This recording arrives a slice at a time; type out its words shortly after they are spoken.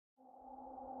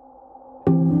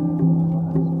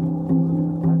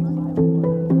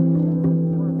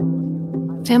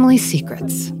Family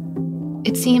secrets.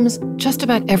 It seems just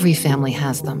about every family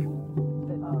has them.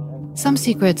 Some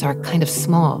secrets are kind of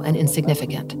small and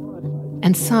insignificant,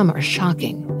 and some are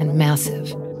shocking and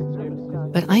massive.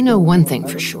 But I know one thing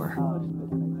for sure.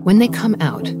 When they come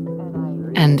out,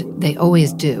 and they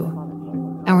always do,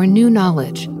 our new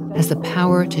knowledge has the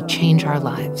power to change our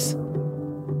lives.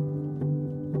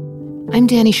 I'm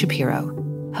Dani Shapiro,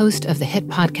 host of the hit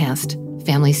podcast,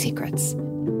 Family Secrets.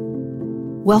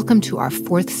 Welcome to our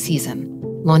 4th season,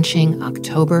 launching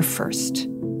October 1st.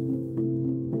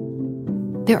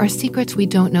 There are secrets we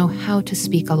don't know how to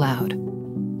speak aloud.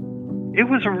 It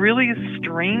was a really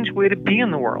strange way to be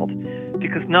in the world,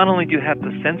 because not only do you have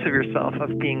the sense of yourself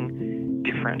of being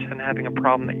different and having a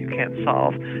problem that you can't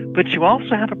solve, but you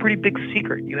also have a pretty big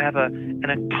secret. You have an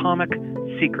atomic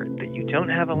secret that you don't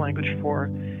have a language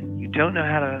for. You don't know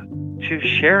how to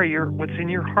share what's in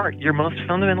your heart, your most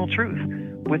fundamental truth,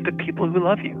 with the people who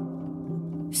love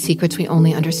you. Secrets we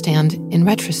only understand in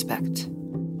retrospect.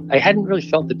 I hadn't really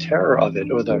felt the terror of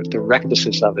it or the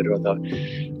recklessness of it or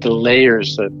the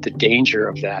layers, the danger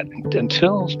of that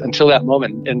until that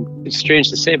moment. And it's strange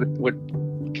to say, but what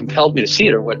compelled me to see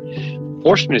it, or what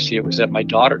forced me to see it, was that my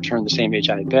daughter turned the same age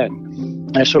I had been.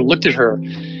 And I sort of looked at her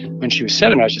when she was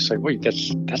 7. I was just like, wait,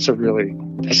 that's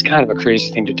kind of a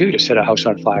crazy thing to do, to set a house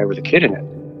on fire with a kid in it.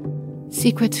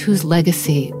 Secrets whose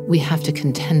legacy we have to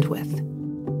contend with.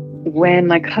 When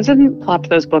my cousin plopped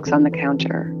those books on the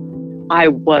counter, I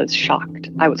was shocked.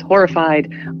 I was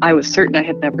horrified. I was certain I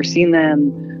had never seen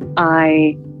them.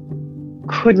 I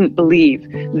couldn't believe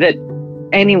that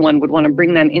anyone would want to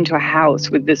bring them into a house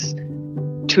with this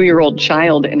 2-year-old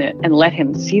child in it and let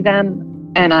him see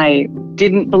them. And I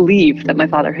didn't believe that my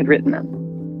father had written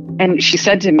them. And she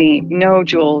said to me, "No,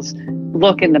 Jules,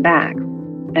 look in the back."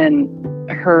 And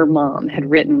her mom had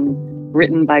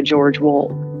written by George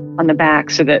Wool on the back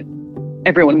so that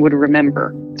everyone would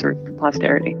remember, sort of for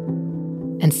posterity.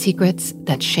 And secrets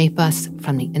that shape us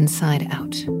from the inside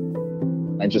out.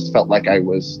 I just felt like I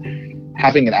was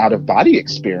having an out-of-body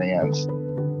experience.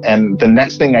 And the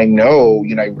next thing I know,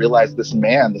 I realized this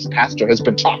pastor, has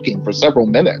been talking for several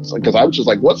minutes, because I was just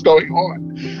like, what's going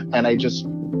on? And I just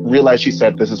realized she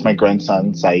said, "This is my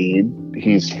grandson, Saeed.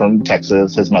 He's from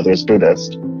Texas. His mother is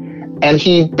Buddhist." And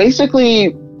he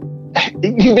basically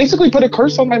put a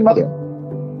curse on my mother.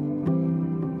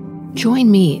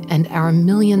 Join me and our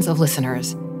millions of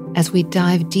listeners as we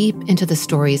dive deep into the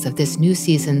stories of this new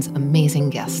season's amazing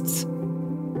guests.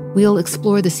 We'll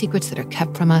explore the secrets that are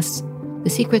kept from us, the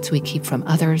secrets we keep from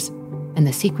others, and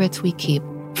the secrets we keep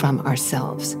from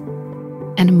ourselves.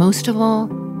 And most of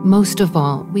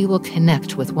all, we will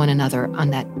connect with one another on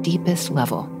that deepest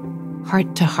level,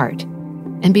 heart to heart,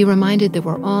 and be reminded that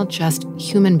we're all just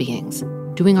human beings,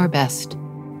 doing our best,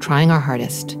 trying our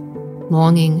hardest,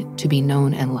 longing to be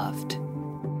known and loved.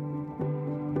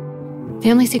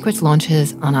 Family Secrets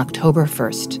launches on October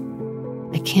 1st.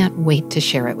 I can't wait to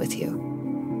share it with you.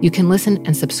 You can listen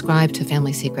and subscribe to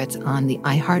Family Secrets on the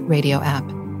iHeartRadio app,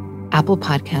 Apple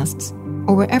Podcasts,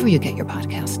 or wherever you get your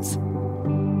podcasts.